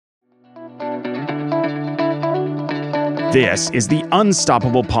This is the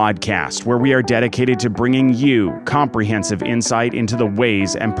Unstoppable Podcast, where we are dedicated to bringing you comprehensive insight into the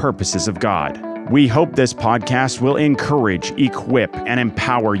ways and purposes of God. We hope this podcast will encourage, equip, and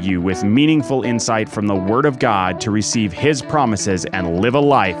empower you with meaningful insight from the Word of God to receive His promises and live a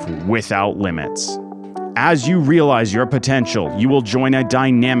life without limits. As you realize your potential, you will join a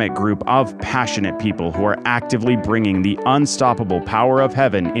dynamic group of passionate people who are actively bringing the unstoppable power of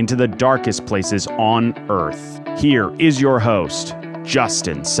heaven into the darkest places on earth. Here is your host,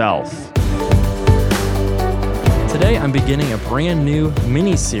 Justin Self. Today, I'm beginning a brand new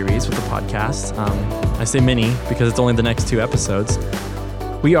mini-series with the podcast. I say mini because it's only the next 2 episodes.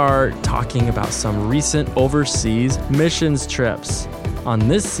 We are talking about some recent overseas missions trips. On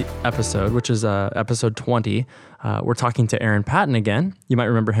this episode, which is episode 20, we're talking to Aaron Patton again. You might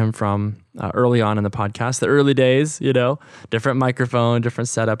remember him from early on in the podcast, the early days, different microphone, different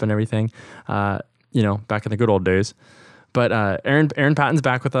setup and everything, back in the good old days. But Aaron Patton's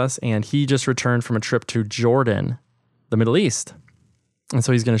back with us, and he just returned from a trip to Jordan, the Middle East. And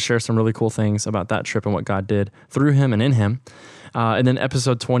so he's going to share some really cool things about that trip and what God did through him and in him. And then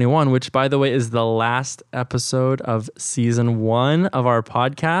episode 21, which, by the way, is the last episode of season 1 of our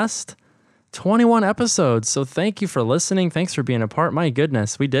podcast. 21 episodes. So thank you for listening. Thanks for being a part. My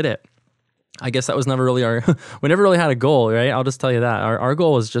goodness, we did it. I guess that was never really we never really had a goal, right? I'll just tell you that. Our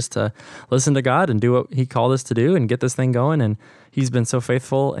goal was just to listen to God and do what He called us to do and get this thing going. And He's been so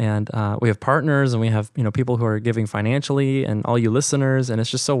faithful. And we have partners, and we have people who are giving financially, and all you listeners. And it's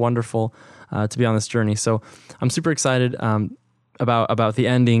just so wonderful to be on this journey. So I'm super excited about the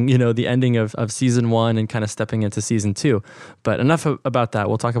ending, the ending of season 1 and kind of stepping into season 2. But enough about that.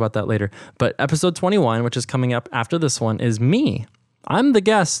 We'll talk about that later. But episode 21, which is coming up after this one, is me. I'm the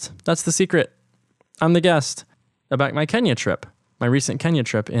guest. That's the secret. I'm the guest about my Kenya trip, my recent Kenya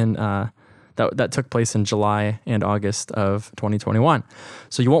trip that took place in July and August of 2021.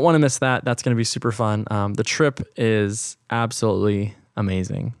 So you won't want to miss that. That's going to be super fun. The trip is absolutely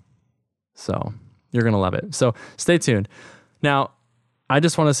amazing. So you're going to love it. So stay tuned. Now, I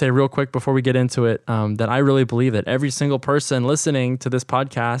just want to say real quick before we get into it that I really believe that every single person listening to this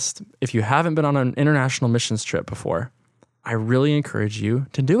podcast, if you haven't been on an international missions trip before, I really encourage you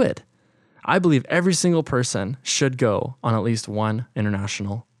to do it. I believe every single person should go on at least one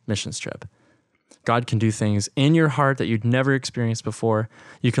international missions trip. God can do things in your heart that you'd never experienced before.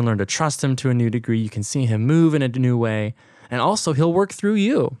 You can learn to trust Him to a new degree. You can see Him move in a new way. And also, He'll work through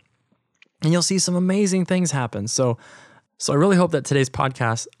you. And you'll see some amazing things happen. So I really hope that today's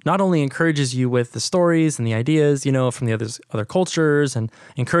podcast not only encourages you with the stories and the ideas, from the other cultures and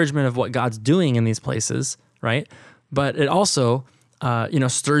encouragement of what God's doing in these places, right? But it also,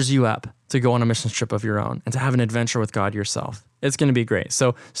 stirs you up to go on a mission trip of your own and to have an adventure with God yourself. It's going to be great.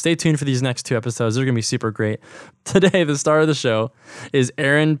 So stay tuned for these next 2 episodes. They're going to be super great. Today, the star of the show is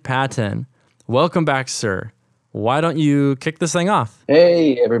Aaron Patton. Welcome back, sir. Why don't you kick this thing off?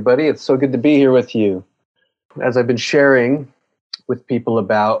 Hey, everybody. It's so good to be here with you. As I've been sharing with people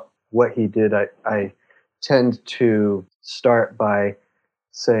about what he did, I tend to start by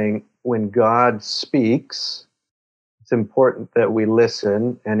saying, when God speaks, it's important that we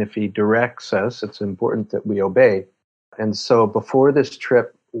listen, and if He directs us, it's important that we obey. And so before this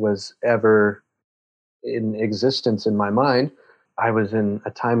trip was ever in existence in my mind, I was in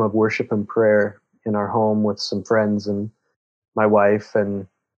a time of worship and prayer in our home with some friends and my wife, and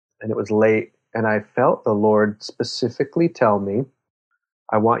it was late, and I felt the Lord specifically tell me,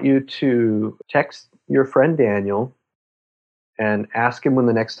 I want you to text your friend Daniel and ask him when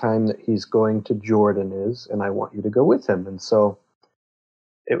the next time that he's going to Jordan is, and I want you to go with him. And so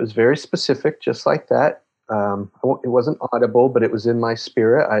it was very specific, just like that. It wasn't audible, but it was in my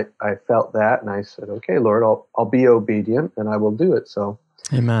spirit. I felt that, and I said, okay, Lord, I'll be obedient, and I will do it. So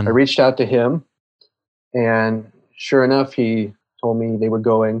Amen. I reached out to him, and sure enough, he told me they were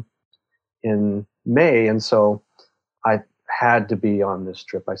going in May, and so I had to be on this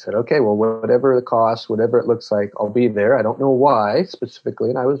trip. I said, okay, well, whatever the cost, whatever it looks like, I'll be there. I don't know why specifically,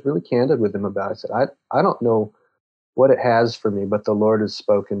 and I was really candid with him about it. I said, I don't know what it has for me, but the Lord has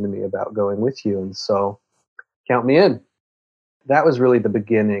spoken to me about going with you, and so count me in. That was really the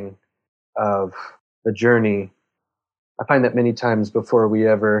beginning of the journey. I find that many times before we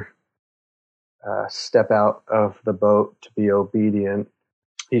ever step out of the boat to be obedient,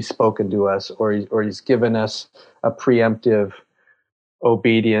 He's spoken to us, or he's given us a preemptive,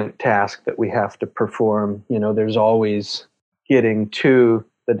 obedient task that we have to perform. There's always getting to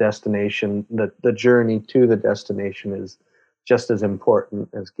the destination. The journey to the destination is just as important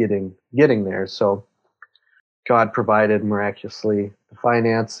as getting there. So God provided miraculously the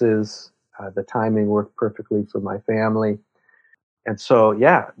finances. The timing worked perfectly for my family. And so,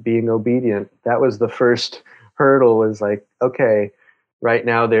 yeah, being obedient, that was the first hurdle, was like, okay, right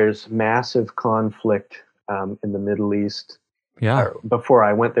now there's massive conflict in the Middle East. Yeah. Before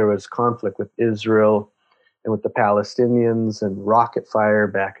I went, there was conflict with Israel and with the Palestinians, and rocket fire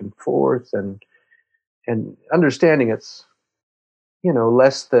back and forth, and understanding it's,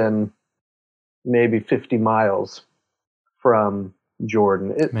 less than maybe 50 miles from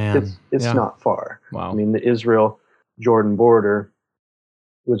Jordan. Man. It's Yeah. not far. Wow. I mean, the Israel-Jordan border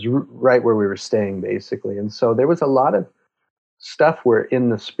was right where we were staying, basically. And so there was a lot of stuff where in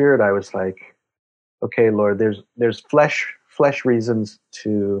the spirit I was like, okay, Lord, there's flesh reasons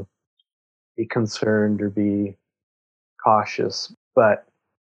to be concerned or be cautious. But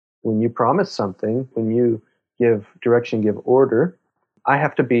when you promise something, when you give direction, give order, I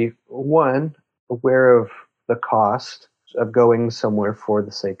have to be, one, aware of the cost of going somewhere for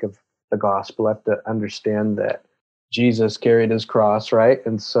the sake of the gospel. I have to understand that Jesus carried his cross, right?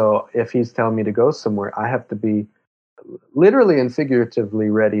 And so if he's telling me to go somewhere, I have to be literally and figuratively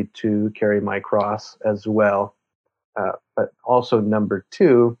ready to carry my cross as well. But also, number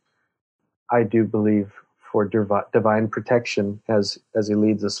two, I do believe for divine protection as he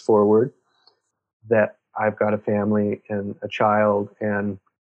leads us forward, that I've got a family and a child, and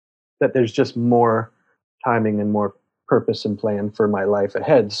that there's just more timing and more purpose and plan for my life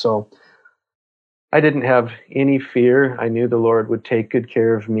ahead. So I didn't have any fear. I knew the Lord would take good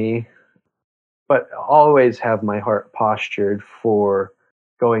care of me, but always have my heart postured for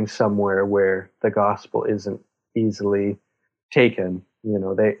going somewhere where the gospel isn't easily taken.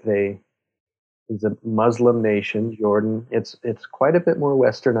 They is a Muslim nation, Jordan. It's quite a bit more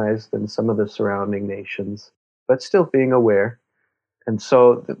westernized than some of the surrounding nations, but still being aware. And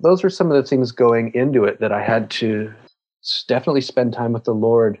so those were some of the things going into it that I had to definitely spend time with the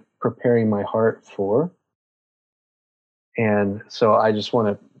Lord preparing my heart for. And so I just want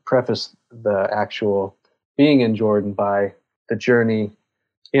to preface the actual being in Jordan by the journey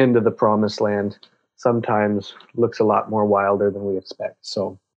into the promised land sometimes looks a lot more wilder than we expect.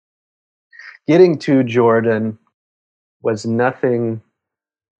 So getting to Jordan was nothing,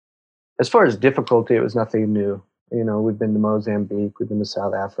 as far as difficulty, it was nothing new. We've been to Mozambique, we've been to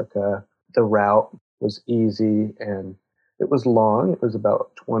South Africa. The route was easy and it was long. It was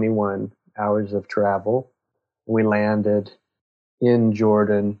about 21 hours of travel. We landed in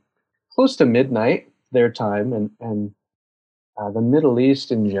Jordan close to midnight their time, and the Middle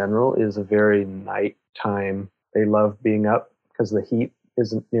East in general is a very nighttime. They love being up because the heat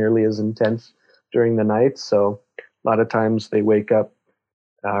isn't nearly as intense during the night. So a lot of times they wake up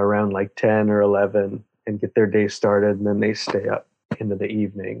around like 10 or 11 and get their day started, and then they stay up into the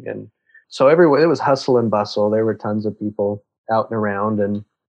evening. And so everywhere it was hustle and bustle. There were tons of people out and around, and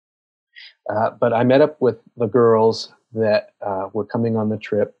but I met up with the girls that were coming on the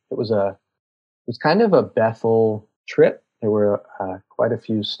trip. It was kind of a Bethel trip. There were quite a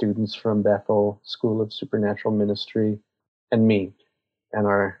few students from Bethel School of Supernatural Ministry, and me,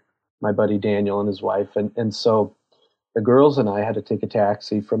 and my buddy Daniel and his wife, and so the girls and I had to take a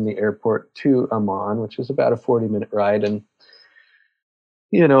taxi from the airport to Amman, which was about a 40-minute ride. And,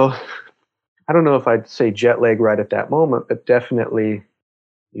 I don't know if I'd say jet lag right at that moment, but definitely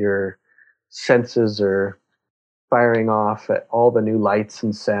your senses are firing off at all the new lights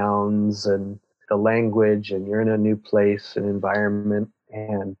and sounds and the language, and you're in a new place and environment.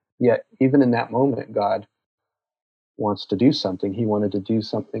 And yet, even in that moment, God wants to do something. He wanted to do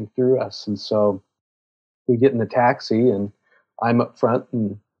something through us. And so we get in the taxi, and I'm up front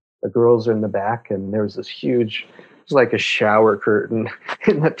and the girls are in the back, and there was this huge, it was like a shower curtain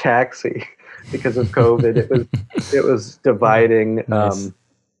in the taxi because of COVID. It was dividing Nice.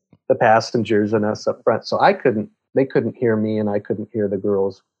 the passengers and us up front. So they couldn't hear me, and I couldn't hear the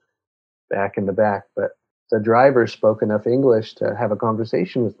girls back in the back. But the driver spoke enough English to have a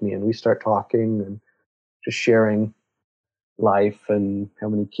conversation with me, and we start talking and just sharing life and how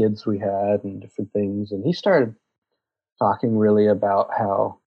many kids we had and different things. And he started talking really about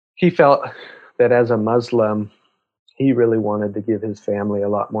how he felt that as a Muslim, he really wanted to give his family a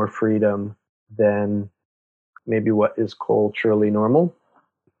lot more freedom than maybe what is culturally normal,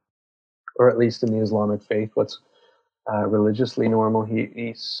 or at least in the Islamic faith, what's religiously normal.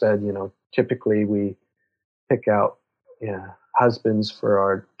 He said, typically we pick out husbands for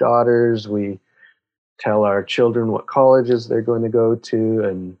our daughters. We tell our children what colleges they're going to go to,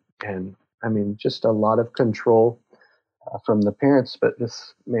 and I mean, just a lot of control from the parents. But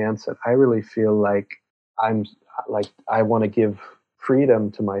this man said, I really feel like I want to give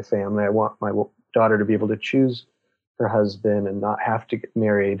freedom to my family. I want my daughter to be able to choose her husband and not have to get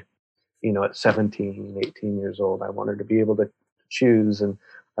married at 17, 18 years old. I want her to be able to choose, and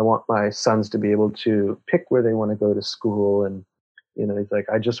I want my sons to be able to pick where they want to go to school. And, he's like,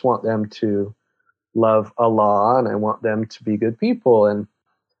 I just want them to love Allah, and I want them to be good people. And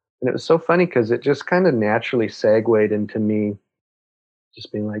it was so funny because it just kind of naturally segued into me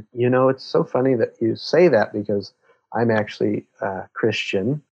just being like, it's so funny that you say that, because I'm actually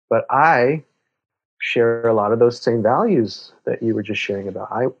Christian, but I share a lot of those same values that you were just sharing about.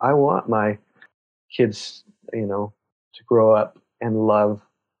 I want my kids, to grow up and love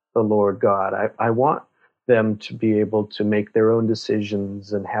the Lord God. I want them to be able to make their own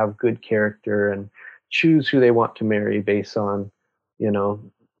decisions and have good character and choose who they want to marry based on,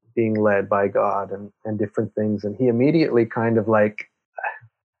 being led by God and different things. And he immediately kind of like,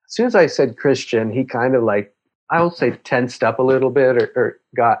 as soon as I said Christian, he kind of like, I will say tensed up a little bit or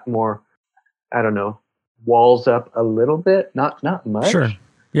got more, I don't know, walls up a little bit, not much. Sure.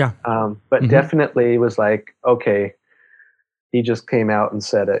 Yeah. But definitely was like, okay, he just came out and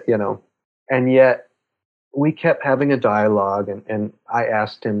said it, and yet we kept having a dialogue, and I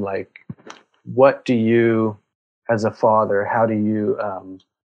asked him, like, what do you, as a father, how do you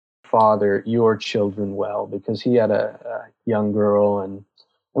father your children well? Because he had a young girl, and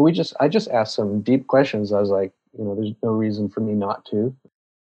I just asked some deep questions. I was like, there's no reason for me not to.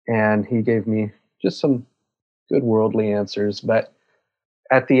 And he gave me just some good worldly answers. But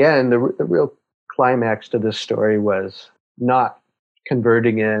at the end, the real climax to this story was not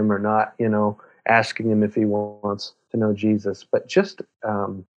converting him or not, asking him if he wants to know Jesus, but just a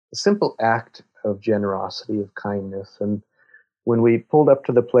simple act of generosity, of kindness. And when we pulled up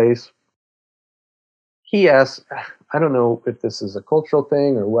to the place, he asked, I don't know if this is a cultural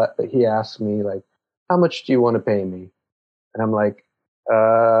thing or what, but he asked me, like, how much do you want to pay me? And I'm like,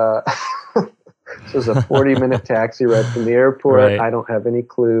 this is a 40-minute taxi ride from the airport. Right. I don't have any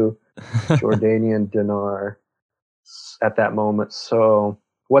clue Jordanian dinar at that moment. So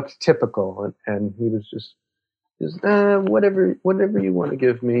what's typical? And he was just whatever you want to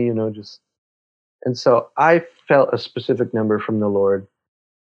give me, just. And so I felt a specific number from the Lord,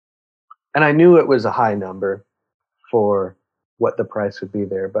 and I knew it was a high number for what the price would be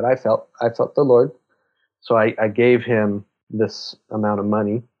there. But I felt the Lord, so I gave him this amount of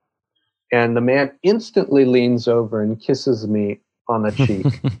money, and the man instantly leans over and kisses me on the cheek.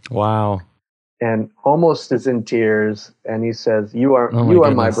 Wow. And almost is in tears, and he says, "You are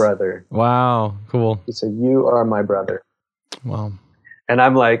my brother." Wow, cool. He said, "You are my brother." Wow. And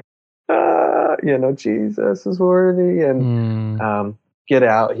I'm like, Jesus is worthy, and get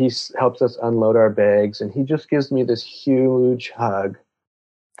out. He helps us unload our bags, and he just gives me this huge hug.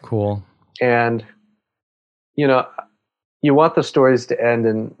 Cool. And you want the stories to end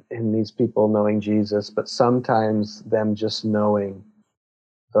in these people knowing Jesus, but sometimes them just knowing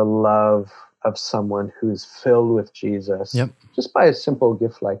the love of someone who's filled with Jesus, just by a simple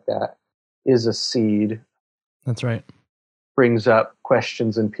gift like that, is a seed. That's right. Brings up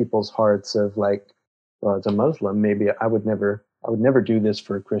questions in people's hearts of like, well, as a Muslim, maybe I would never do this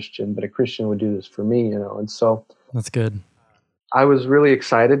for a Christian, but a Christian would do this for me, And so that's good. I was really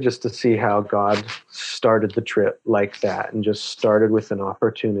excited just to see how God started the trip like that, and just started with an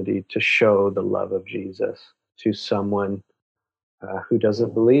opportunity to show the love of Jesus to someone who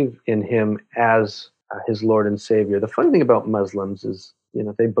doesn't believe in him as his Lord and Savior. The funny thing about Muslims is,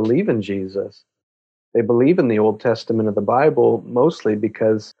 they believe in Jesus. They believe in the Old Testament of the Bible mostly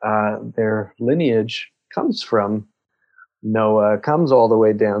because their lineage comes from Noah, comes all the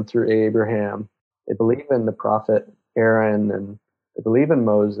way down through Abraham. They believe in the prophet Aaron, and they believe in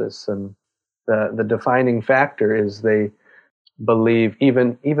Moses. And the defining factor is they believe,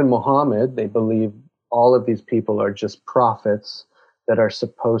 even Muhammad, they believe all of these people are just prophets that are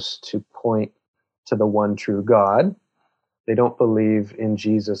supposed to point to the one true God. They don't believe in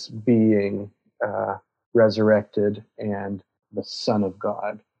Jesus being resurrected and the Son of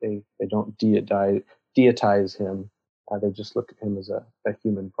God. They don't deitize him. They just look at him as a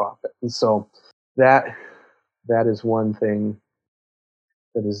human prophet. And so that is one thing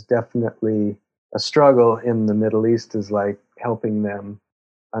that is definitely a struggle in the Middle East, is like helping them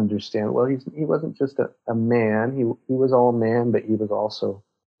understand, well, he wasn't just a man. He was all man, but he was also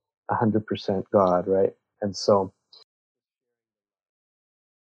 100% God, right? And so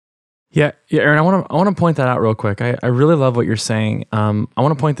Yeah, Aaron, I want to point that out real quick. I really love what you're saying. I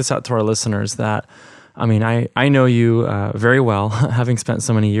want to point this out to our listeners that, I know you very well, having spent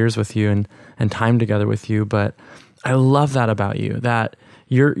so many years with you and time together with you, but I love that about you, that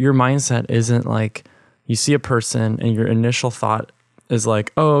your mindset isn't like you see a person and your initial thought is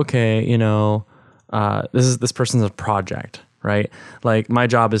like, oh, okay, this person's a project. right? Like my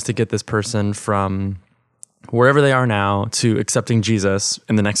job is to get this person from wherever they are now to accepting Jesus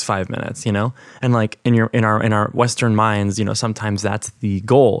in the next 5 minutes, And like in our Western minds, sometimes that's the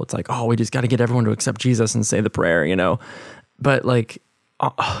goal. It's like, oh, we just got to get everyone to accept Jesus and say the prayer. But like,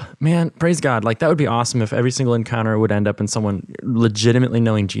 man, praise God. Like that would be awesome if every single encounter would end up in someone legitimately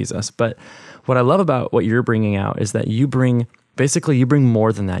knowing Jesus. But what I love about what you're bringing out is that you bring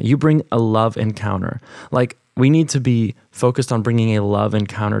more than that. You bring a love encounter. Like we need to be focused on bringing a love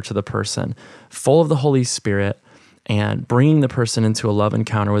encounter to the person, full of the Holy Spirit, and bringing the person into a love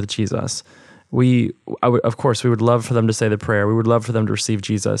encounter with Jesus. Of course, we would love for them to say the prayer. We would love for them to receive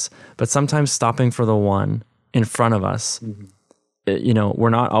Jesus. But sometimes stopping for the one in front of us, we're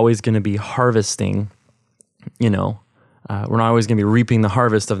not always going to be harvesting, we're not always going to be reaping the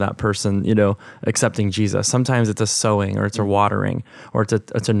harvest of that person, accepting Jesus. Sometimes it's a sowing or it's a watering or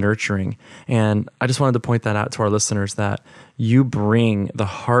it's a nurturing. And I just wanted to point that out to our listeners that you bring the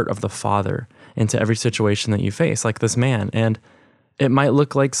heart of the Father into every situation that you face, like this man. And it might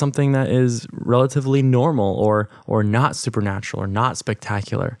look like something that is relatively normal or not supernatural or not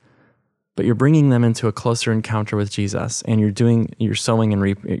spectacular, but you're bringing them into a closer encounter with Jesus, and you're sowing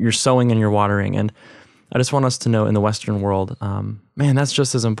and you're watering. And I just want us to know in the Western world, man, that's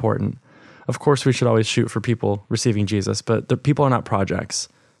just as important. Of course, we should always shoot for people receiving Jesus, but the people are not projects.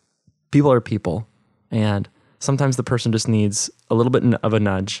 People are people. And sometimes the person just needs a little bit of a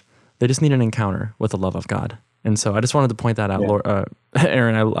nudge. They just need an encounter with the love of God. And so I just wanted to point that out, Lord,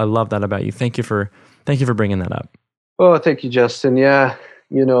 Aaron. I love that about you. Thank you for bringing that up. Oh, thank you, Justin. Yeah,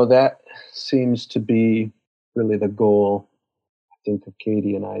 that seems to be really the goal, I think, of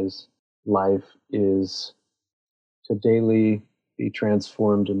Katie and I's life, is to daily be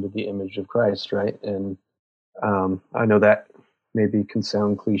transformed into the image of Christ, right? And I know that maybe can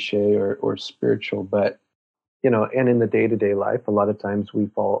sound cliche or spiritual, but and in the day-to-day life, a lot of times we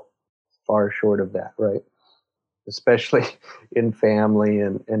fall far short of that, right? Especially in family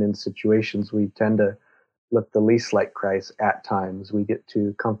and in situations, we tend to look the least like Christ at times. We get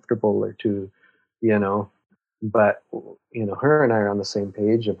too comfortable or too, but her and I are on the same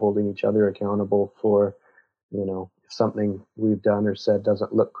page of holding each other accountable for, if something we've done or said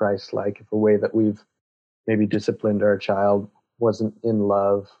doesn't look Christ-like, if a way that we've maybe disciplined our child wasn't in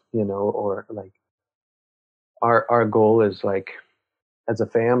love, or like our goal is like, as a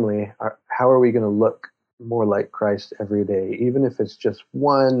family, how are we going to look more like Christ every day, even if it's just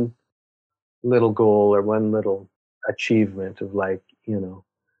one little goal or one little achievement of like,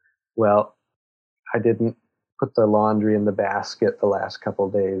 well, I didn't put the laundry in the basket the last couple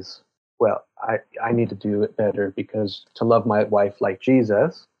of days. Well, I need to do it better, because to love my wife like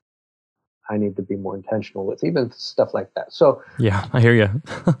Jesus, I need to be more intentional with even stuff like that. So yeah, I hear you.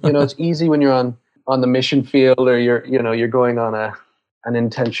 It's easy when you're on the mission field, or you're going on an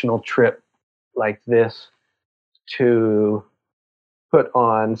intentional trip like this, to put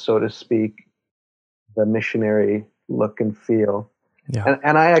on, so to speak, the missionary look and feel. Yeah.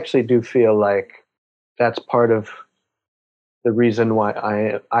 And I actually do feel like that's part of the reason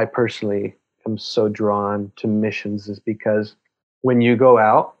why I personally am so drawn to missions, is because when you go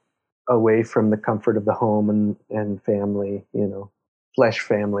out away from the comfort of the home and family, flesh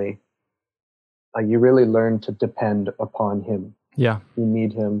family, you really learn to depend upon him. Yeah. You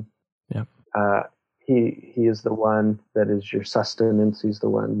need him. Yeah. He is the one that is your sustenance. He's the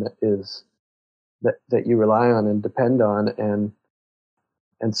one that is that you rely on and depend on.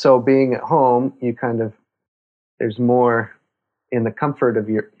 And so being at home, you kind of, there's more in the comfort of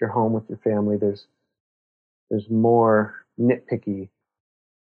your home with your family. There's more nitpicky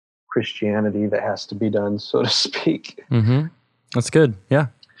Christianity that has to be done, so to speak. Mm-hmm. That's good. Yeah.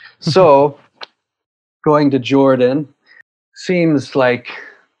 So going to Jordan seems like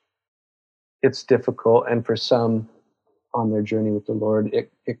it's difficult, and for some on their journey with the Lord,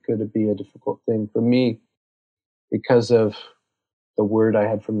 it could be a difficult thing. For me, because of the word I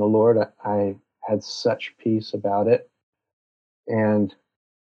had from the Lord, I had such peace about it. And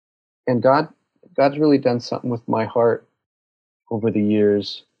God's really done something with my heart over the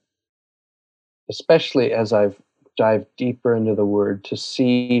years, especially as I've dived deeper into the word, to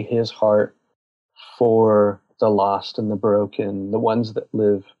see his heart for the lost and the broken, the ones that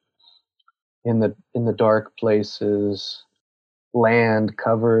live in the dark places, land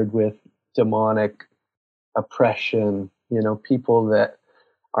covered with demonic oppression, people that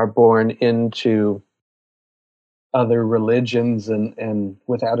are born into other religions and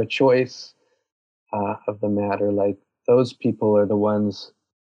without a choice of the matter. Like, those people are the ones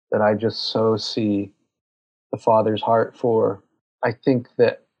that I just so see the Father's heart for. I think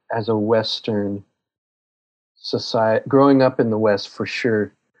that as a Western society, growing up in the West, for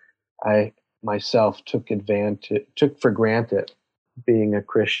sure, I myself took for granted being a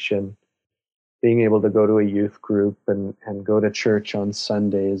Christian, being able to go to a youth group and go to church on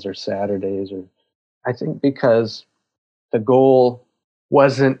Sundays or Saturdays. Or I think because the goal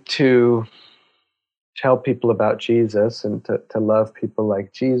wasn't to tell people about Jesus and to love people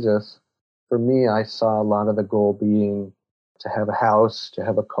like Jesus. For me, I saw a lot of the goal being to have a house, to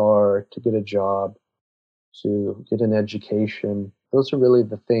have a car, to get a job, to get an education. Those are really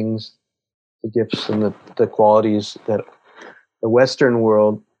the things, the gifts and the qualities that the Western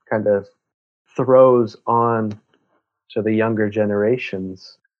world kind of throws on to the younger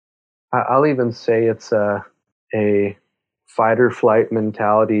generations. I'll even say it's a fight or flight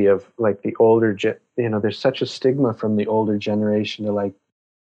mentality of like the older, there's such a stigma from the older generation to like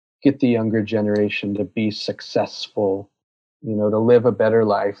get the younger generation to be successful, to live a better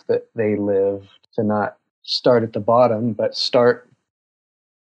life that they live, to not start at the bottom, but start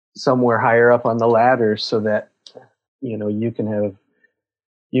somewhere higher up on the ladder so that,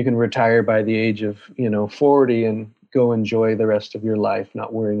 you can retire by the age of, 40 and go enjoy the rest of your life,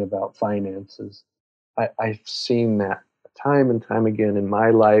 not worrying about finances. I've seen that time and time again in my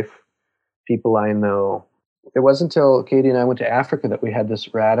life, people I know. It wasn't until Katie and I went to Africa that we had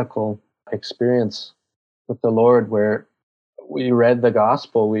this radical experience with the Lord where we read the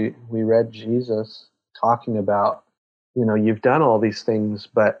gospel, we read Jesus talking about, you've done all these things,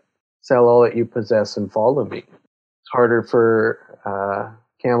 but sell all that you possess and follow me. It's harder for a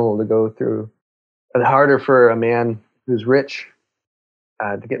camel to go through, but harder for a man who's rich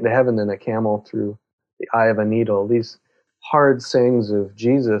to get into heaven than a camel through the eye of a needle. These hard sayings of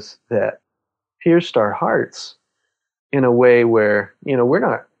Jesus that pierced our hearts in a way where, we're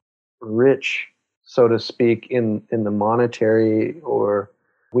not rich, so to speak, in the monetary, or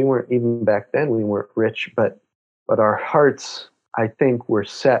we weren't even back then, we weren't rich, but our hearts, I think, were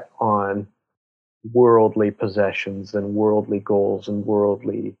set on worldly possessions and worldly goals and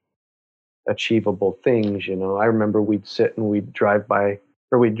worldly achievable things. I remember we'd sit and we'd drive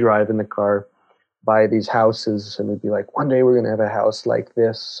in the car by these houses and we'd be like, one day we're going to have a house like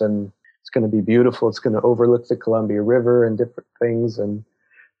this and it's going to be beautiful. It's going to overlook the Columbia River and different things. And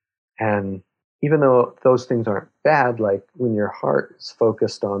even though those things aren't bad, like when your heart is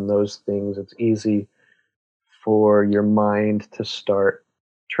focused on those things, it's easy for your mind to start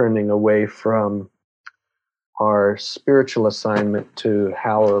turning away from our spiritual assignment to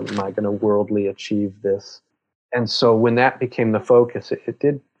how am I going to worldly achieve this. And so when that became the focus, it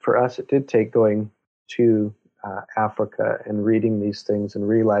did take going to Africa and reading these things and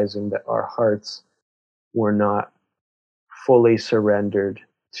realizing that our hearts were not fully surrendered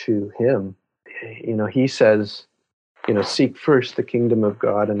to Him. He says, seek first the kingdom of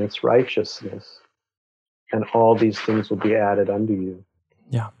God and its righteousness, and all these things will be added unto you.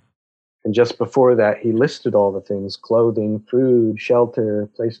 Yeah. And just before that, he listed all the things: clothing, food, shelter,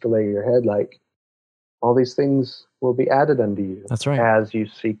 place to lay your head. Like, all these things will be added unto you. That's right. As you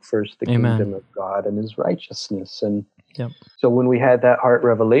seek first the Amen. kingdom of God and His righteousness. And Yep. so when we had that heart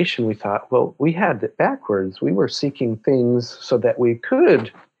revelation, we thought, well, we had it backwards. We were seeking things so that we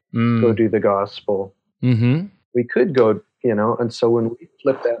could go do the gospel. Mm-hmm. We could go, and so when we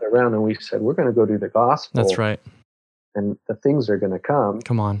flipped that around and we said, we're going to go do the gospel. That's right. And the things are going to come.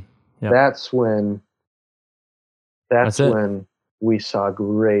 Come on. Yep. That's when we saw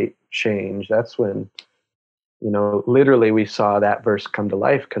great change. That's when, literally we saw that verse come to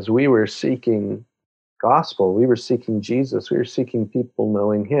life, because we were seeking gospel. We were seeking Jesus. We were seeking people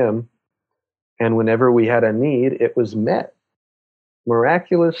knowing Him. And whenever we had a need, it was met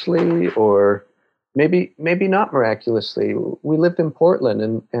miraculously, or maybe not miraculously. We lived in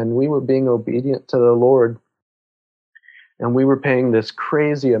Portland and we were being obedient to the Lord. And we were paying this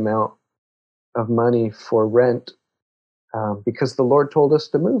crazy amount of money for rent because the Lord told us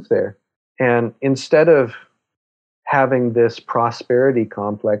to move there. And instead of having this prosperity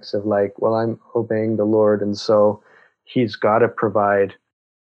complex of like, well, I'm obeying the Lord, and so He's got to provide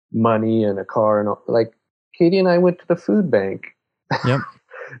money and a car and all. Like, Katie and I went to the food bank. Yep.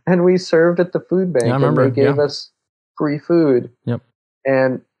 And we served at the food bank. Yeah, I remember. And they gave us free food. Yep.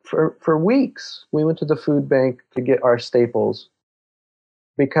 And for weeks, we went to the food bank to get our staples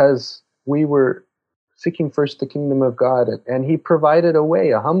because we were seeking first the kingdom of God. And He provided a way,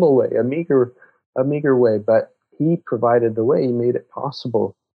 a humble way, a meager way, but He provided the way. He made it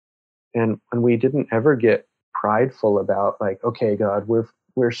possible. And we didn't ever get prideful about like, okay, God,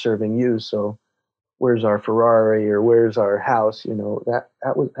 we're serving You, so where's our Ferrari or where's our house?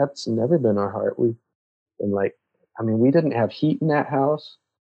 That's never been our heart. We've been like, we didn't have heat in that house.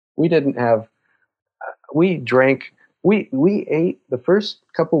 We didn't have we drank, we ate, the first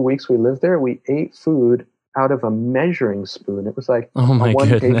couple of weeks we lived there, we ate food out of a measuring spoon. It was like Oh a my 1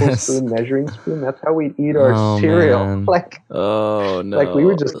 goodness. tablespoon measuring spoon. That's how we'd eat our Oh cereal. man. Oh Like we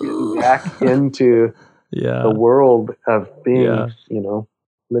were no. just getting back into Yeah. the world of being, Yeah.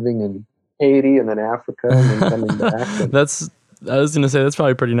 living in Haiti and then Africa and then coming back. And, I was gonna say that's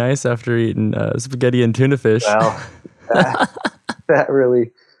probably pretty nice after eating spaghetti and tuna fish. well, that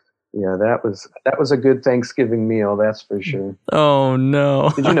really, that was a good Thanksgiving meal, that's for sure. Oh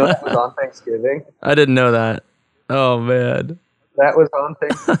no. Did you know that was on Thanksgiving? I didn't know that. Oh man. That was on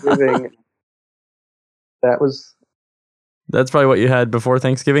Thanksgiving. That's probably what you had before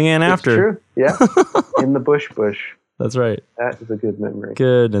Thanksgiving and It's after. true. Yeah. In the bush. That's right. That is a good memory.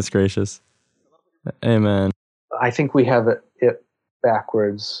 Goodness gracious. Amen. I think we have it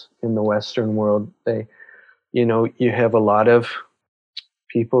backwards in the Western world. You have a lot of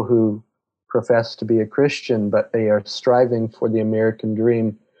people who profess to be a Christian, but they are striving for the American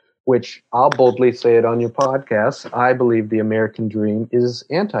dream, which I'll boldly say it on your podcast. I believe the American dream is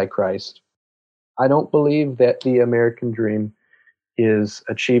Antichrist. I don't believe that the American dream is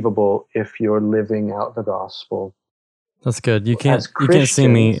achievable if you're living out the gospel. That's good. You can't see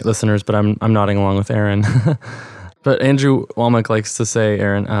me, listeners, but I'm nodding along with Aaron. But Andrew Womack likes to say,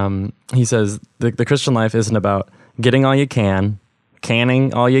 Aaron, he says the Christian life isn't about getting all you can,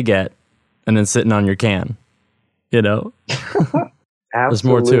 canning all you get, and then sitting on your can. There's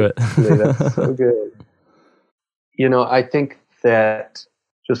more to it. That's so good. I think that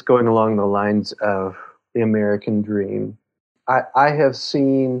just going along the lines of the American dream, I have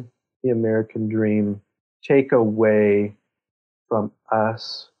seen the American dream take away from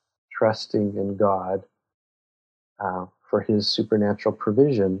us trusting in God for his supernatural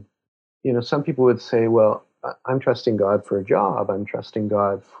provision. Some people would say, well, I'm trusting God for a job. I'm trusting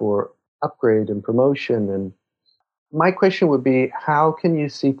God for upgrade and promotion. And my question would be, how can you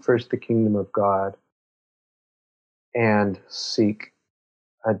seek first the kingdom of God and seek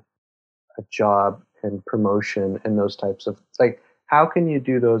a job and promotion and those types of, how can you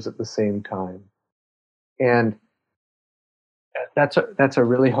do those at the same time? And that's a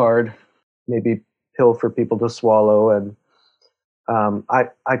really hard, maybe, pill for people to swallow. And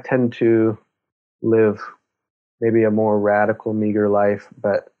I tend to live maybe a more radical, meager life,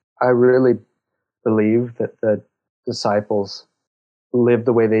 but I really believe that the disciples lived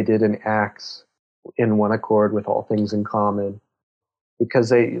the way they did in Acts, in one accord with all things in common, because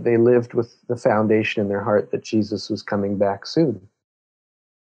they lived with the foundation in their heart that Jesus was coming back soon.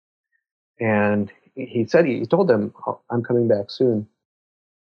 And he told them, I'm coming back soon.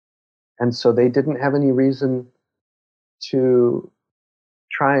 And so they didn't have any reason to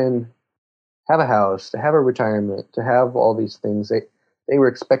try and have a house, to have a retirement, to have all these things. They were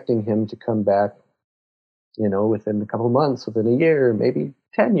expecting him to come back, within a couple of months, within a year, maybe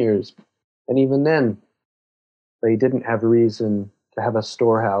 10 years. And even then, they didn't have a reason to have a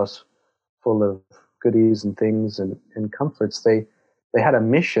storehouse full of goodies and things and comforts. They had a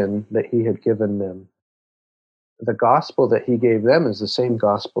mission that he had given them. The gospel that he gave them is the same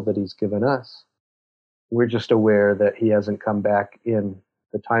gospel that he's given us. We're just aware that he hasn't come back in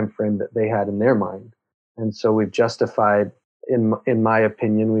the time frame that they had in their mind. And so we've justified, in my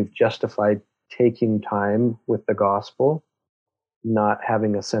opinion, we've justified taking time with the gospel, not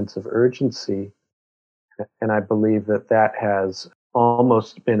having a sense of urgency. And I believe that has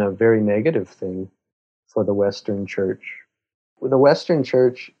almost been a very negative thing for the Western church. The Western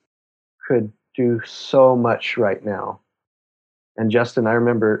church could do so much right now. And Justin, I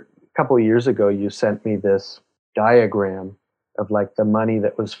remember a couple of years ago, you sent me this diagram of the money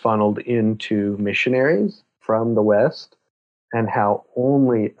that was funneled into missionaries from the West, and how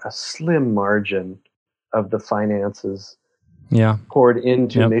only a slim margin of the finances poured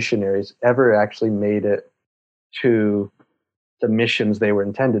into missionaries ever actually made it to the missions they were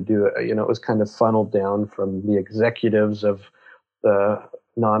intended to do. It was kind of funneled down from the executives of the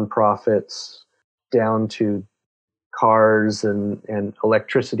nonprofits down to cars and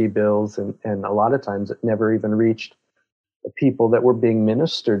electricity bills, and a lot of times it never even reached the people that were being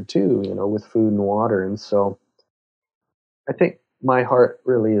ministered to, with food and water. And so I think my heart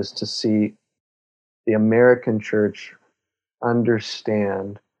really is to see the American church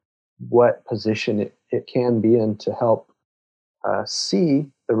understand what position it can be in to help see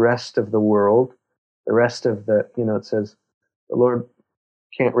the rest of the world, the rest of it says the Lord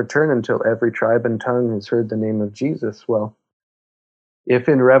can't return until every tribe and tongue has heard the name of Jesus. Well, if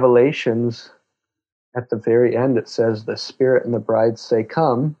in Revelations at the very end it says the Spirit and the bride say,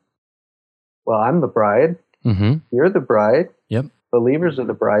 come, well, I'm the bride. Mm-hmm. You're the bride. Yep. believers are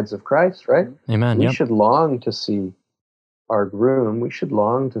the brides of Christ, right? Amen. We Yep. should long to see our groom. We should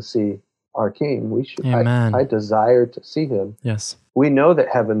long to see our king. Amen. I desire to see him. Yes. We know that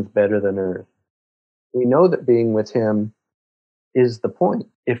heaven's better than earth. We know that being with him is the point.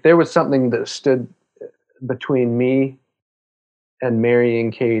 If there was something that stood between me and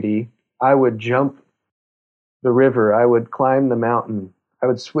marrying Katie, I would jump the river. I would climb the mountain. I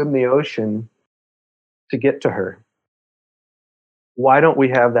would swim the ocean to get to her. Why don't we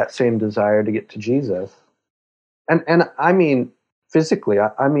have that same desire to get to Jesus? And I mean physically.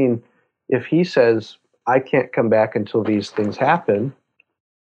 I mean, if he says, I can't come back until these things happen,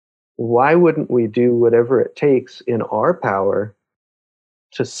 why wouldn't we do whatever it takes in our power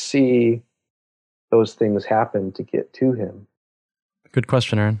to see those things happen to get to him? Good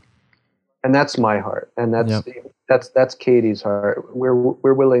question, Aaron. And that's my heart, and Yep. that's Katie's heart.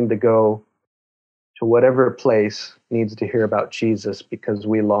 We're willing to go to whatever place needs to hear about Jesus because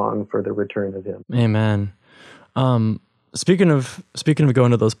we long for the return of him. Amen. Speaking of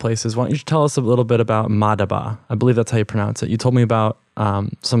going to those places, why don't you tell us a little bit about Madaba? I believe that's how you pronounce it. You told me about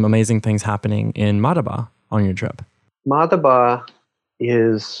some amazing things happening in Madaba on your trip. Madaba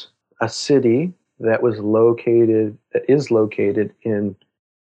is a city that is located in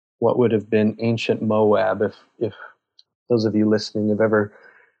what would have been ancient Moab. If those of you listening have ever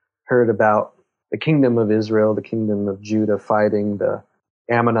heard about the kingdom of Israel, the kingdom of Judah fighting the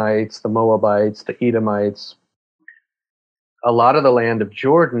Ammonites, the Moabites, the Edomites, a lot of the land of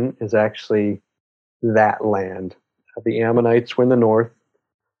Jordan is actually that land. The Ammonites were in the north,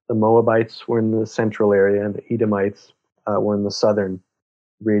 the Moabites were in the central area, and the Edomites were in the southern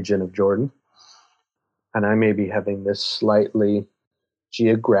region of Jordan. And I may be having this slightly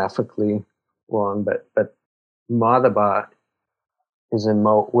geographically wrong, but Madaba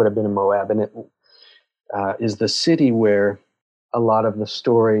would have been in Moab, and it is the city where a lot of the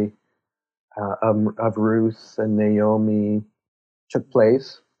story of Ruth and Naomi took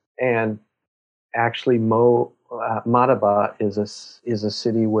place. And actually, Madaba is a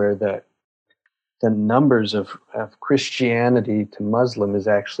city where the numbers of Christianity to Muslim is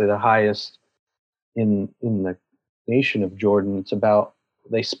actually the highest in the nation of Jordan. It's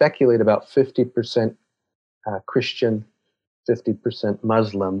they speculate about 50% Christian, 50%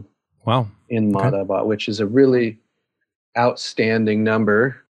 Muslim. Wow. In Madaba, which is a really outstanding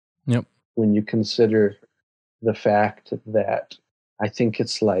number. Yep. When you consider the fact that I think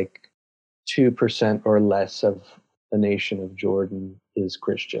it's like 2% or less of the nation of Jordan is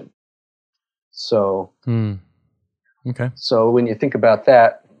Christian. So, okay. So when you think about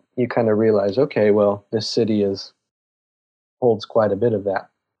that, you kind of realize, okay, well, this city holds quite a bit of that.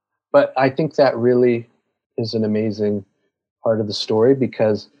 But I think that really is an amazing part of the story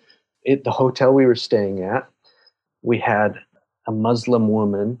because the hotel we were staying at, we had a Muslim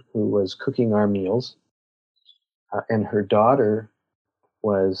woman who was cooking our meals, and her daughter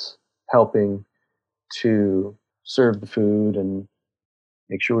was helping to serve the food and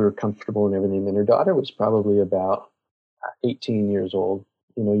make sure we were comfortable and everything. And her daughter was probably about 18 years old,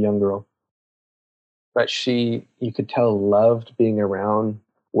 young girl. But you could tell, loved being around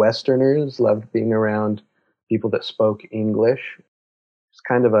Westerners, loved being around people that spoke English. It's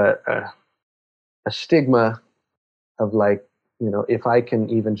kind of a stigma of like, if I can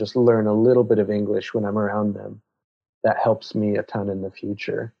even just learn a little bit of English when I'm around them, that helps me a ton in the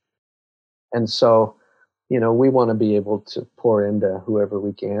future. And so, we want to be able to pour into whoever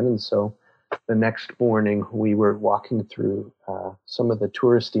we can. And so the next morning we were walking through some of the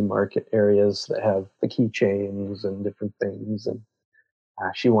touristy market areas that have the keychains and different things. And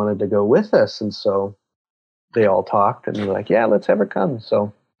she wanted to go with us. And so they all talked and they're like, yeah, let's have her come.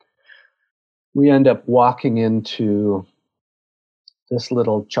 So we end up walking into this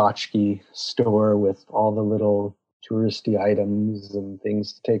little tchotchke store with all the little touristy items and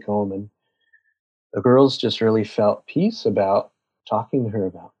things to take home. And the girls just really felt peace about talking to her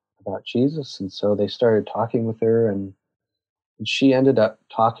about Jesus. And so they started talking with her, and she ended up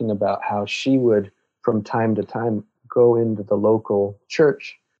talking about how she would, from time to time, go into the local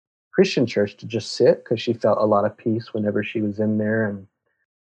church, Christian church, to just sit because she felt a lot of peace whenever she was in there.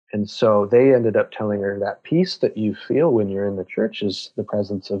 And so they ended up telling her that peace that you feel when you're in the church is the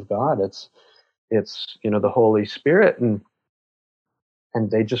presence of God. It's the Holy Spirit. And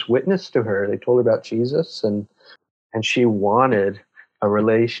they just witnessed to her. They told her about Jesus, and she wanted a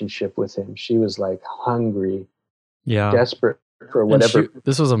relationship with him. She was like hungry, desperate for whatever.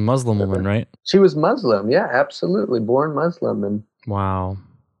 This was a Muslim woman, right? She was Muslim. Yeah, absolutely. Born Muslim, and wow,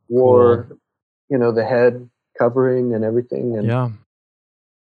 wore, the head covering and everything. And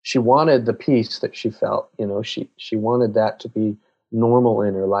she wanted the peace that she felt. She wanted that to be normal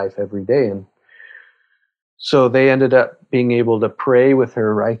in her life every day. And so they ended up being able to pray with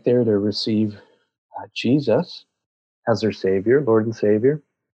her right there to receive Jesus as their Savior, Lord and Savior.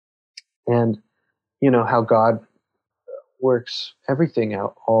 And how God works everything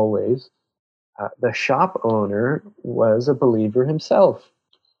out always. The shop owner was a believer himself,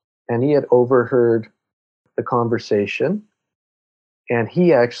 and he had overheard the conversation, and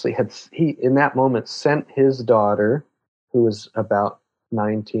he actually in that moment sent his daughter, who was about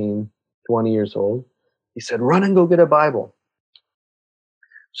 19, 20 years old. He said, "Run and go get a Bible."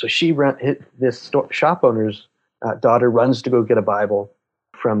 So shop owner's daughter runs to go get a Bible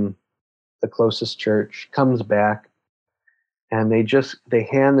from the closest church, comes back, and they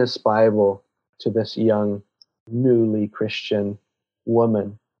hand this Bible to this young, newly Christian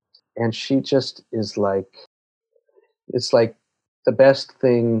woman. And she just is like, it's like the best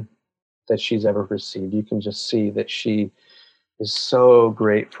thing that she's ever received. You can just see that she is so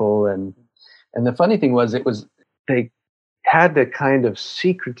grateful. And the funny thing was, they had to kind of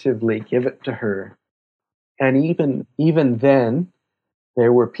secretively give it to her. And even then,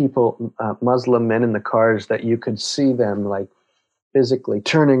 there were people, Muslim men in the cars, that you could see them like physically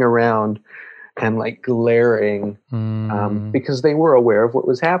turning around and like glaring, because they were aware of what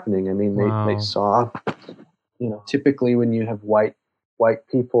was happening. I mean, they saw, typically when you have white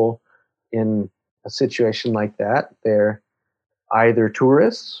people in a situation like that, they're either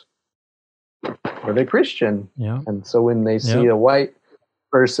tourists or they're Christian. Yeah. And so when they see a white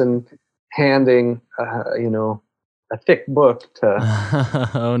person handing, a thick book to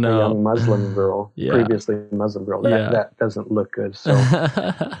oh, no. a young Muslim girl, previously Muslim girl, that doesn't look good. So,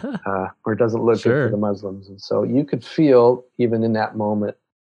 or doesn't look good for the Muslims. And so you could feel, even in that moment,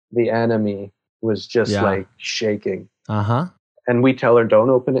 the enemy was just like shaking. And we tell her, "Don't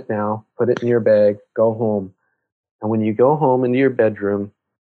open it now. Put it in your bag. Go home. And when you go home into your bedroom,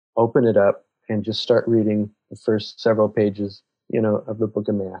 open it up and just start reading the first several pages, of the book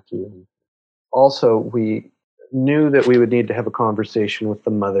of Matthew." And also, we knew that we would need to have a conversation with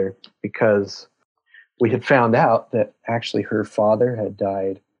the mother, because we had found out that actually her father had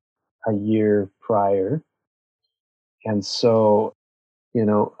died a year prior. And so,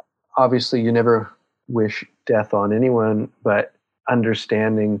 obviously you never wish death on anyone, but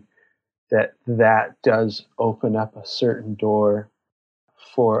understanding that does open up a certain door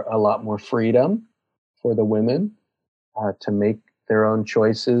for a lot more freedom for the women to make their own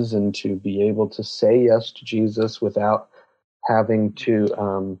choices and to be able to say yes to Jesus without having to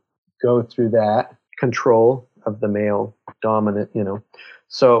go through that control of the male dominant,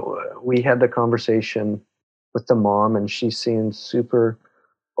 So we had the conversation with the mom, and she seemed super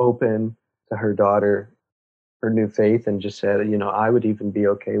open to her daughter, her new faith, and just said, I would even be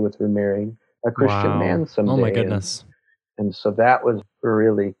okay with her marrying a Christian man someday. Oh my goodness. And so that was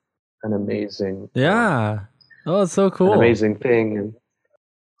really an amazing, oh, it's so cool. an amazing thing. And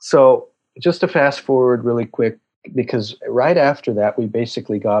so just to fast forward really quick, because right after that, we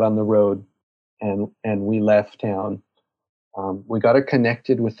basically got on the road and we left town. We got her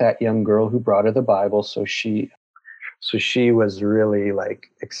connected with that young girl who brought her the Bible. So she was really like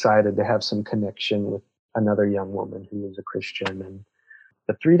excited to have some connection with another young woman who was a Christian.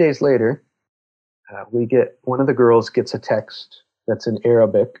 But 3 days later, one of the girls gets a text that's in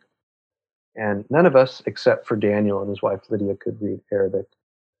Arabic, and none of us except for Daniel and his wife Lydia could read Arabic.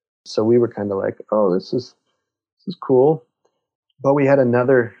 So we were kind of like, "Oh, this is cool." But we had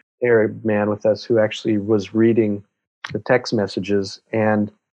another Arab man with us who actually was reading the text messages, and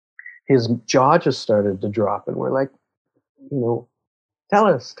his jaw just started to drop, and we're like, tell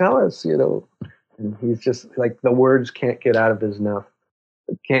us, and he's just like, the words can't get out of his mouth,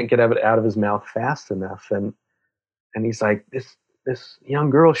 fast enough, and he's like, this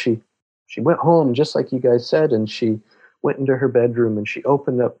young girl, she went home just like you guys said, and she went into her bedroom and she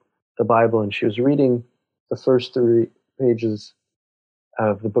opened up the Bible and she was reading the first 3 pages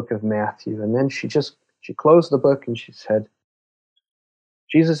of the book of Matthew, and then she closed the book and she said,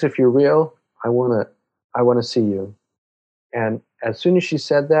 "Jesus, if you're real, I want to see you." And as soon as she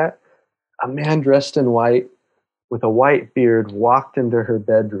said that, a man dressed in white with a white beard walked into her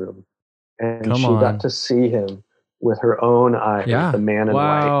bedroom, and she got to see him with her own eyes, the man in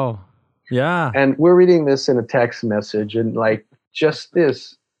white. Yeah. And we're reading this in a text message, and like just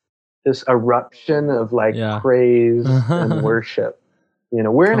this eruption of like praise and worship.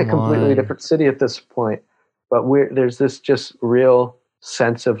 We're in a completely different city at this point, but there's this just real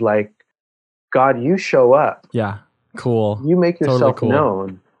sense of like, God, you show up. Yeah. Cool. You make yourself totally cool.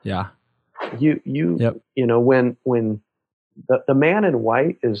 known. Yeah. When the man in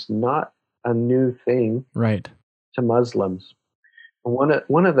white is not a new thing right to Muslims. One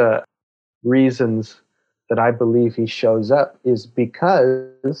of the reasons that I believe he shows up is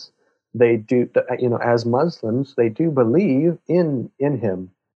because they do, as Muslims, they do believe in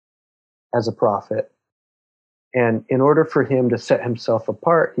him as a prophet. And in order for him to set himself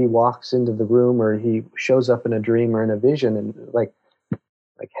apart, he walks into the room or he shows up in a dream or in a vision and like,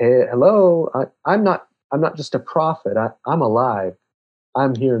 hey, hello, I'm not just a prophet. I'm alive.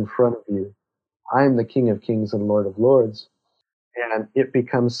 I'm here in front of you. I'm the King of Kings and Lord of Lords. And it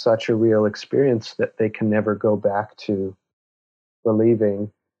becomes such a real experience that they can never go back to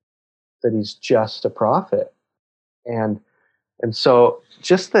believing that he's just a prophet. And and so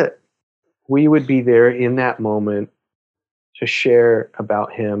just that we would be there in that moment to share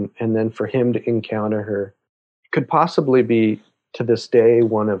about him and then for him to encounter her could possibly be to this day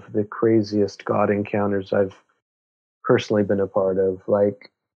one of the craziest God encounters I've personally been a part of.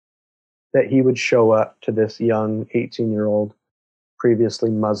 Like that he would show up to this young 18-year-old previously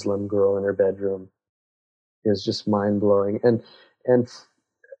Muslim girl in her bedroom is just mind blowing. And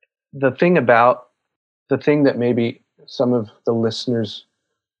the thing about the thing that maybe some of the listeners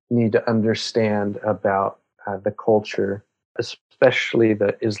need to understand about the culture, especially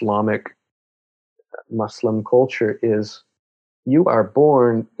the Islamic Muslim culture, is you are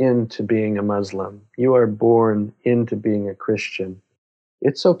born into being a Muslim. You are born into being a Christian.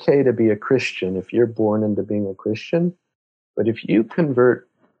 It's okay to be a Christian if you're born into being a Christian, but if you convert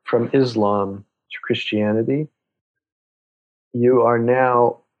from Islam to Christianity, you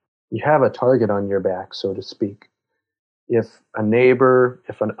have a target on your back, so to speak. If a neighbor,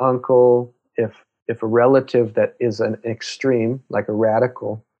 if an uncle, if a relative that is an extreme, like a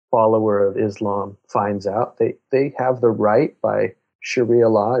radical follower of Islam finds out, they have the right by Sharia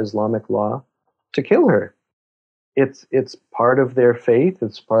law, Islamic law, to kill her. It's part of their faith,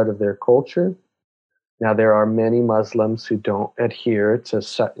 it's part of their culture. Now there are many Muslims who don't adhere to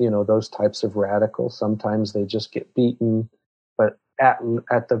those types of radicals. Sometimes they just get beaten, but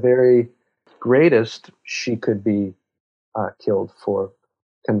at the very greatest, she could be killed for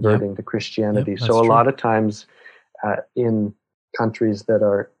Yep. converting to Christianity. Yep, that's So a true. lot of times in countries that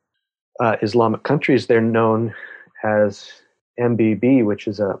are Islamic countries, they're known as MBB, which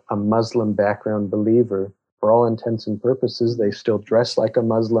is a Muslim background believer. For all intents and purposes, they still dress like a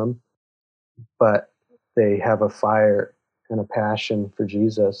Muslim, but they have a fire and a passion for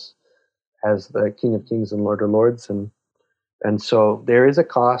Jesus as the King of Kings and Lord of Lords. And so there is a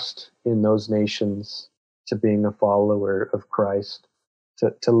cost in those nations to being a follower of Christ,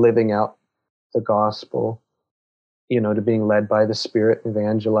 to living out the gospel, to being led by the Spirit,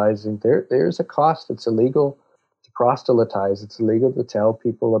 evangelizing. There's a cost. It's illegal to proselytize. It's illegal to tell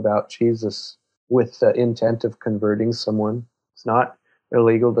people about Jesus with the intent of converting someone. It's not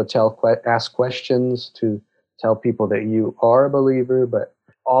illegal to ask questions, to tell people that you are a believer, but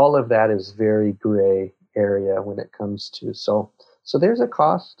all of that is very gray area when it comes to so there's a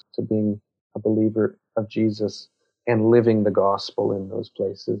cost to being a believer of Jesus and living the gospel in those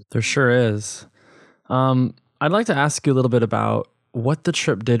places. There sure is. I'd like to ask you a little bit about what the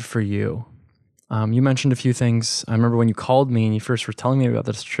trip did for you. You mentioned a few things. I remember when you called me and you first were telling me about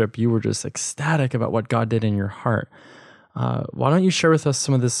this trip, you were just ecstatic about what God did in your heart. Why don't you share with us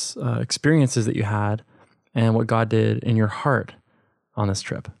some of this experiences that you had and what God did in your heart on this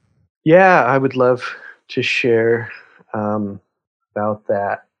trip? Yeah, I would love to share about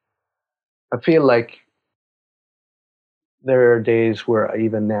that. I feel like there are days where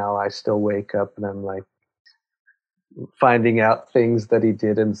even now I still wake up and I'm like finding out things that he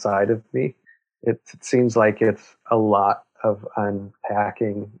did inside of me. It seems like it's a lot of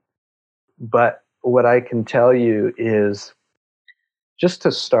unpacking. But what I can tell you is, just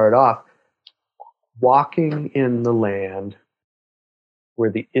to start off, walking in the land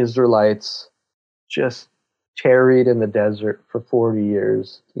where the Israelites just tarried in the desert for 40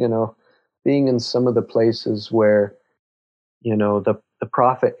 years, being in some of the places where, the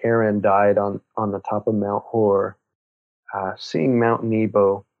prophet Aaron died on the top of Mount Hor, seeing Mount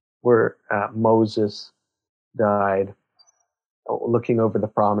Nebo where Moses died, looking over the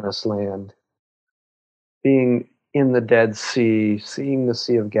promised land, being in the Dead Sea, seeing the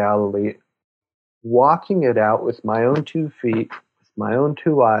Sea of Galilee, walking it out with my own 2 feet, with my own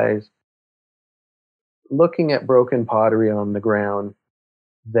 2 eyes, looking at broken pottery on the ground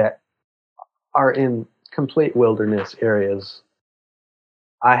that are in complete wilderness areas.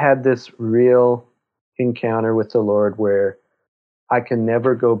 I had this real encounter with the Lord where I can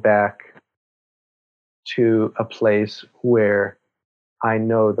never go back to a place where I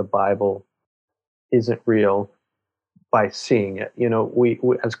know the Bible isn't real by seeing it. We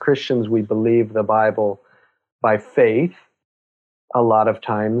as Christians, we believe the Bible by faith, a lot of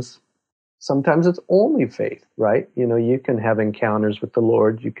times, sometimes it's only faith, right? You can have encounters with the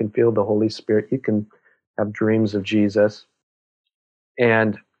Lord, you can feel the Holy Spirit, you can have dreams of Jesus.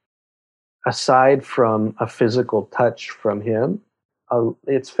 And aside from a physical touch from him,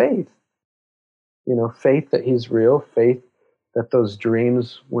 it's faith. Faith that he's real, faith that those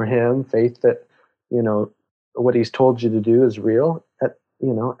dreams were him, faith that, what he's told you to do is real.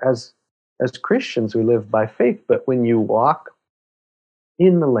 As Christians, we live by faith. But when you walk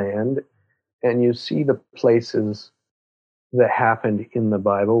in the land and you see the places that happened in the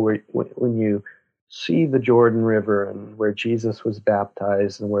Bible, where when you see the Jordan River and where Jesus was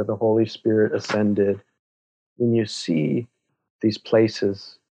baptized and where the Holy Spirit ascended, when you see these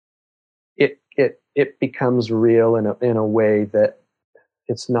places, it becomes real in a way that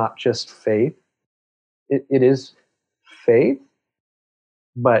it's not just faith. It is faith,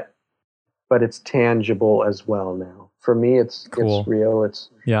 but it's tangible as well now. For me, it's Cool. real. It's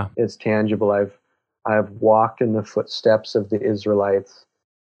tangible. I've walked in the footsteps of the Israelites.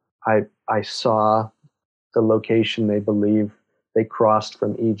 I saw the location they believe they crossed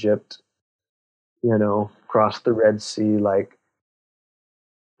from Egypt, crossed the Red Sea. Like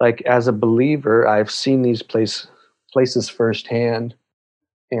as a believer, I've seen these places firsthand,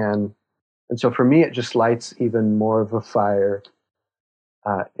 and so for me, it just lights even more of a fire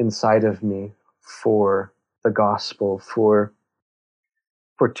inside of me for the gospel, for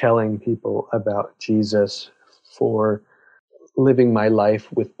telling people about Jesus, for living my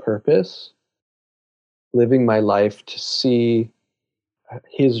life with purpose, living my life to see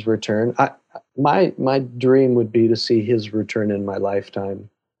his return. My dream would be to see his return in my lifetime.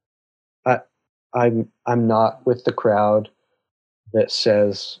 I'm not with the crowd that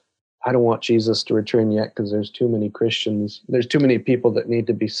says, I don't want Jesus to return yet because there's too many Christians. There's too many people that need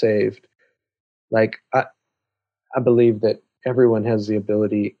to be saved. Like, I believe that everyone has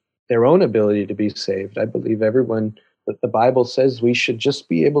their own ability to be saved. I believe that the Bible says we should just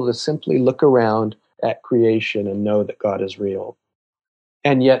be able to simply look around at creation and know that God is real.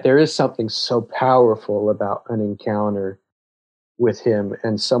 And yet there is something so powerful about an encounter with him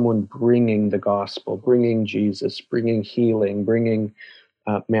and someone bringing the gospel, bringing Jesus, bringing healing, bringing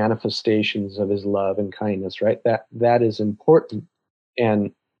manifestations of his love and kindness, right? That is important.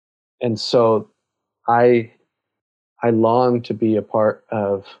 And so I long to be a part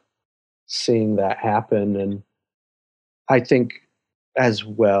of seeing that happen. And I think as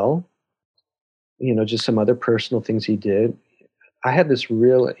well, just some other personal things he did. I had this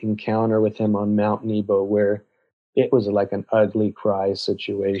real encounter with him on Mount Nebo where it was like an ugly cry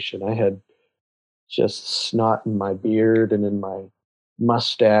situation. I had just snot in my beard and in my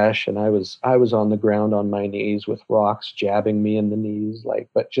mustache, and I was on the ground on my knees with rocks jabbing me in the knees,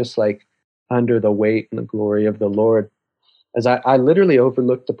 but just like under the weight and the glory of the Lord. As I literally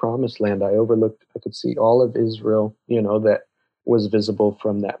overlooked the promised land. I could see all of Israel, that was visible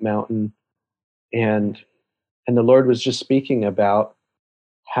from that mountain. And the Lord was just speaking about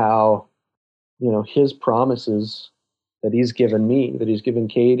how, his promises that he's given me, that he's given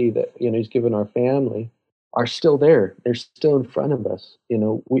Katie, that, he's given our family are still there. They're still in front of us.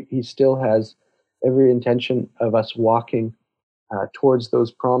 He still has every intention of us walking towards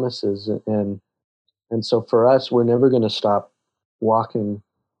those promises. And so for us, we're never going to stop walking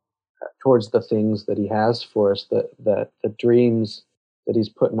towards the things that he has for us, the dreams that he's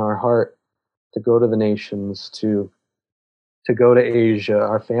put in our heart to go to the nations, to go to Asia.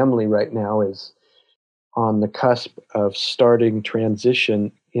 Our family right now is on the cusp of starting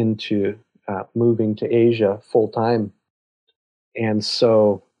transition into moving to Asia full time. And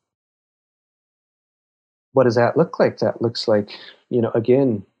so what does that look like? That looks like,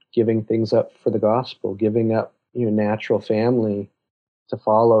 again, giving things up for the gospel, giving up your natural family to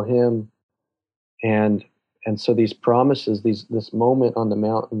follow him. And so these promises, this moment on the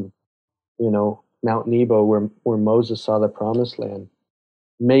mountain, Mount Nebo, where Moses saw the promised land,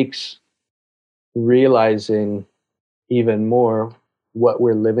 makes realizing even more what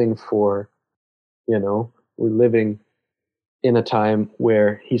we're living for. We're living in a time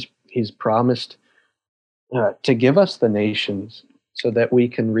where he's promised to give us the nations so that we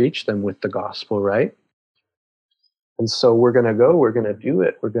can reach them with the gospel, right? And so we're going to go. We're going to do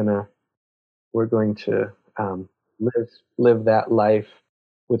it. We're going to live that life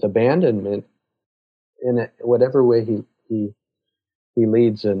with abandonment in whatever way he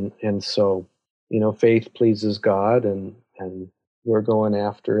leads. And so, faith pleases God, and we're going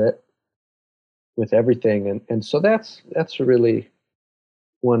after it with everything. And so that's really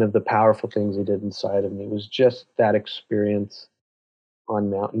one of the powerful things he did inside of me, was just that experience on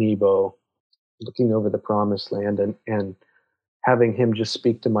Mount Nebo, looking over the promised land and having him just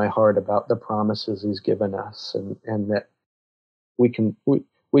speak to my heart about the promises he's given us, and that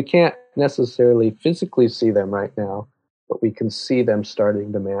we can't necessarily physically see them right now, but we can see them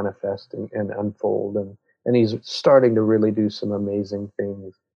starting to manifest and unfold. And he's starting to really do some amazing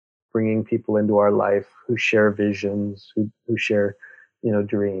things, bringing people into our life who share visions, who share,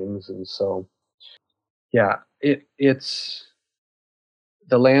 dreams. And so, yeah, it's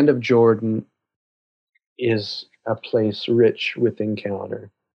the land of Jordan is a place rich with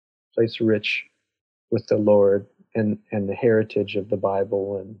encounter, a place rich with the Lord and the heritage of the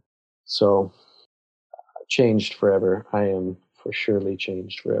Bible. And so, changed forever. I am for surely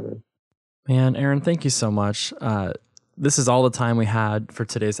changed forever. Man, Aaron, thank you so much. This is all the time we had for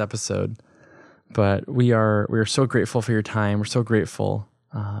today's episode, but we are so grateful for your time. We're so grateful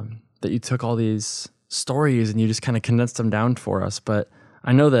that you took all these stories and you just kind of condensed them down for us. But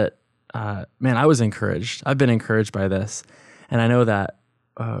I know that, man, I was encouraged. I've been encouraged by this, and I know that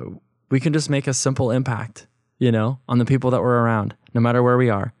we can just make a simple impact, on the people that we're around, no matter where we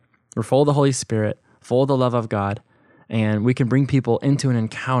are. We're full of the Holy Spirit, full of the love of God, and we can bring people into an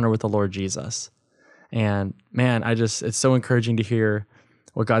encounter with the Lord Jesus. And man, it's so encouraging to hear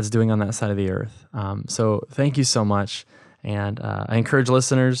what God's doing on that side of the earth. So thank you so much. And I encourage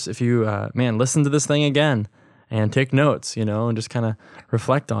listeners, if you, listen to this thing again and take notes, and just kind of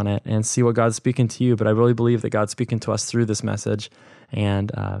reflect on it and see what God's speaking to you. But I really believe that God's speaking to us through this message.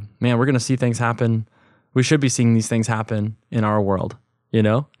 And we're going to see things happen. We should be seeing these things happen in our world.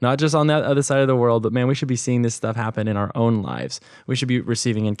 Not just on that other side of the world, but man, we should be seeing this stuff happen in our own lives. We should be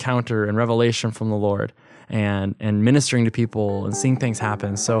receiving encounter and revelation from the Lord and ministering to people and seeing things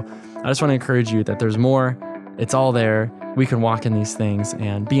happen. So I just want to encourage you that there's more. It's all there. We can walk in these things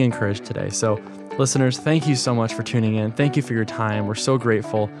and be encouraged today. So listeners, thank you so much for tuning in. Thank you for your time. We're so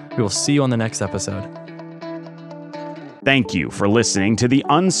grateful. We will see you on the next episode. Thank you for listening to the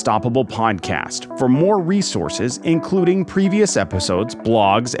Unstoppable Podcast. For more resources, including previous episodes,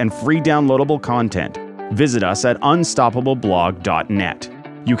 blogs, and free downloadable content, visit us at unstoppableblog.net.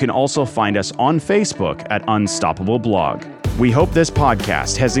 You can also find us on Facebook at Unstoppable Blog. We hope this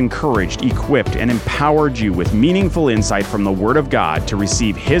podcast has encouraged, equipped, and empowered you with meaningful insight from the Word of God to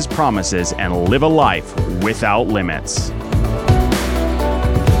receive His promises and live a life without limits.